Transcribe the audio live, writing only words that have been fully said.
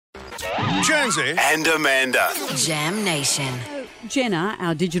Jonesy and Amanda. Jam Nation. Jenna,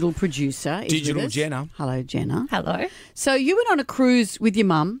 our digital producer, is Digital with us. Jenna. Hello, Jenna. Hello. So you went on a cruise with your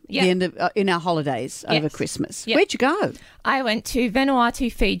mum Yeah. the end of, in our holidays over Christmas. Yep. Where'd you go? I went to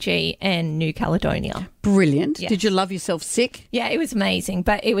Vanuatu, Fiji and New Caledonia. Brilliant. Yes. Did you love yourself sick? Yeah, it was amazing,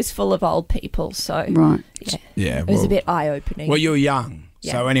 but it was full of old people, so Right. yeah, Yeah, it was a bit eye-opening. Well, you're young,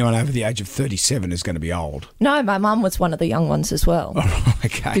 so Yeah. anyone over the age of 37 is going to be old. No, my mum was one of the young ones as well.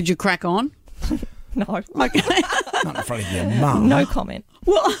 Okay. Did you crack on? No. Not in front of your mum. No comment.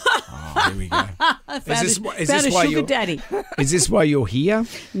 Well, Oh, here we go. found a sugar daddy. Is this why you're here?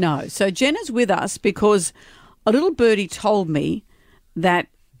 No. So Jenna's with us because a little birdie told me that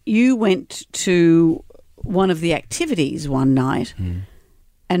you went to one of the activities one night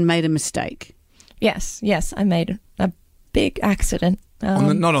and made a mistake. Yes, I made a big accident.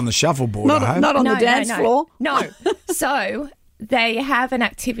 Not on the shuffleboard, I hope. Not on the dance floor. No. So they have an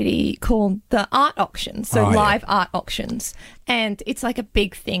activity called the art auction, so Oh, yeah. live art auctions, and it's like a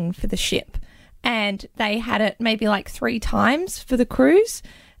big thing for the ship. And they had it maybe like 3 times for the cruise.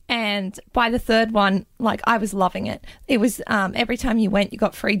 And by the third one, like, I was loving it. It was every time you went, you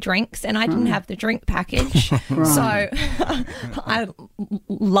got free drinks, and I didn't have the drink package. So I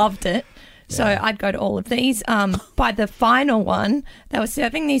loved it. So I'd go to all of these. By the final one, they were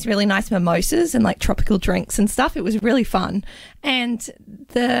serving these really nice mimosas and like tropical drinks and stuff. It was really fun. And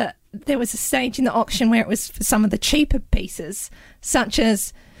there was a stage in the auction where it was for some of the cheaper pieces, such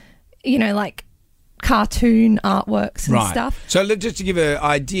as, you know, like cartoon artworks and stuff. So just to give an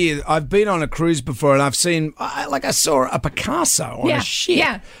idea, I've been on a cruise before and I've seen, I saw a Picasso on a ship.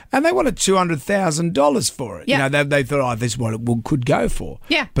 Yeah. And they wanted $200,000 for it. Yeah. You know, they thought, this is what it could go for.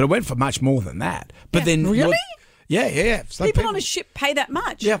 Yeah. But it went for much more than that. But then Really? Yeah. So People on a ship pay that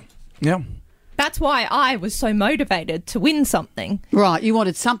much? Yeah. That's why I was so motivated to win something. Right, you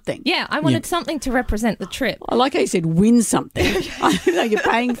wanted something. Yeah, I wanted something to represent the trip. I like how you said win something. I know you're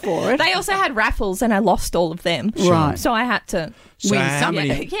paying for it. They also had raffles and I lost all of them. Right. So I had to So win how something.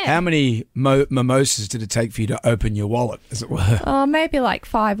 many, Yeah. how many mimosas did it take for you to open your wallet, as it were? Oh, maybe like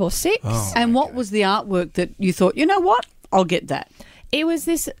 5 or 6. Oh. And what was the artwork that you thought, you know what, I'll get that? It was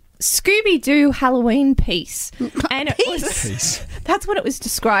this Scooby-Doo Halloween piece. And it was Piece. that's what it was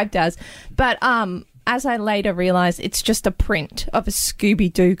described as. But as I later realised, it's just a print of a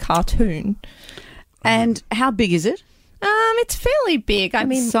Scooby-Doo cartoon. And how big is it? It's fairly big. I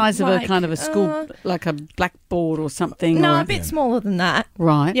mean, Size of a like, kind of a school, like a blackboard or something? No, or a bit smaller than that.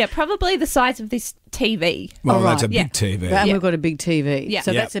 Right. Yeah, probably the size of this TV. Well, Oh, that's a right. big TV. And Yeah. we've got a big TV. Yeah. So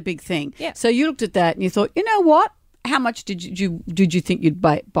Yep. that's a big thing. Yeah. So you looked at that and you thought, you know what? How much did you think you'd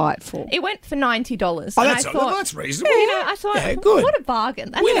buy it for? It went for $90. Oh, and that's, I thought, that's reasonable. you know, I thought, Yeah, good. what a bargain.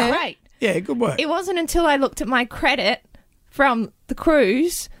 That's Yeah. great. Yeah, good work. It wasn't until I looked at my credit from the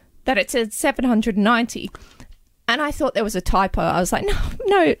cruise that it said $790. And I thought there was a typo. I was like,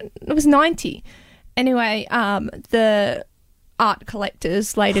 no, it was 90. Anyway, the art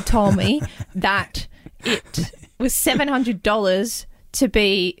collectors later told me that it was $700 to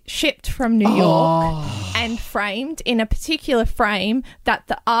be shipped from New York and framed in a particular frame that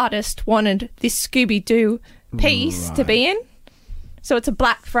the artist wanted this Scooby-Doo piece to be in. So it's a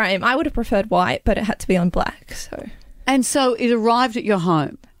black frame. I would have preferred white, but it had to be on black. And so it arrived at your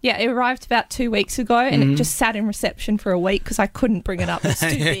home. Yeah, it arrived about 2 weeks ago and it just sat in reception for a week because I couldn't bring it up. It's too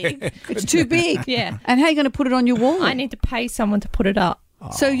big. It's too big. Yeah. And how are you going to put it on your wall? I need to pay someone to put it up.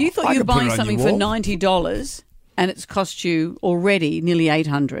 So you thought I you were could put it buying on something your for wall. $90 and it's cost you already nearly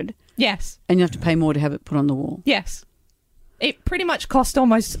 $800 Yes. and you have to pay more to have it put on the wall. Yes. It pretty much cost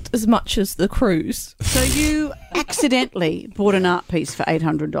almost as much as the cruise. So you accidentally bought an art piece for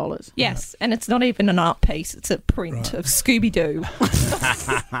 $800. Yes, and it's not even an art piece. It's a print of Scooby-Doo.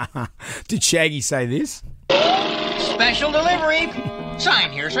 Did Shaggy say this? Special delivery.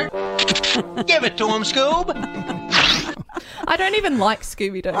 Sign here, sir. Give it to him, Scoob. I don't even like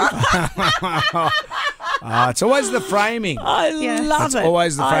Scooby-Doo. It's always the framing. I Yes. love That's it.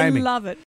 always the framing. I love it.